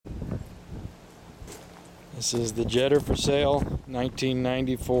This is the Jetter for sale,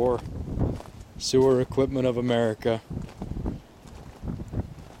 1994 Sewer Equipment of America.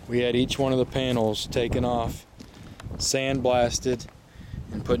 We had each one of the panels taken off, sandblasted,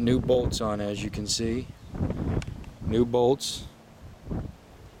 and put new bolts on, as you can see. New bolts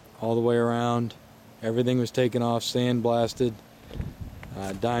all the way around. Everything was taken off, sandblasted.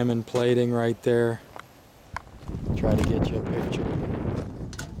 Diamond plating right there. Try to get you a picture.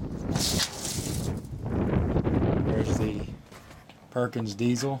 There's the Perkins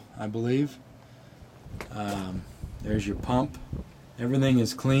diesel, I believe. There's your pump. Everything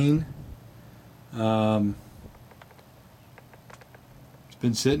is clean. It's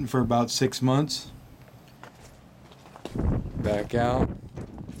been sitting for about 6 months. Back out.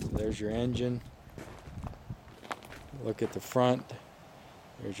 There's your engine. Look at the front.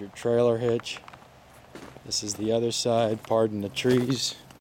 There's your trailer hitch. This is the other side. Pardon the trees.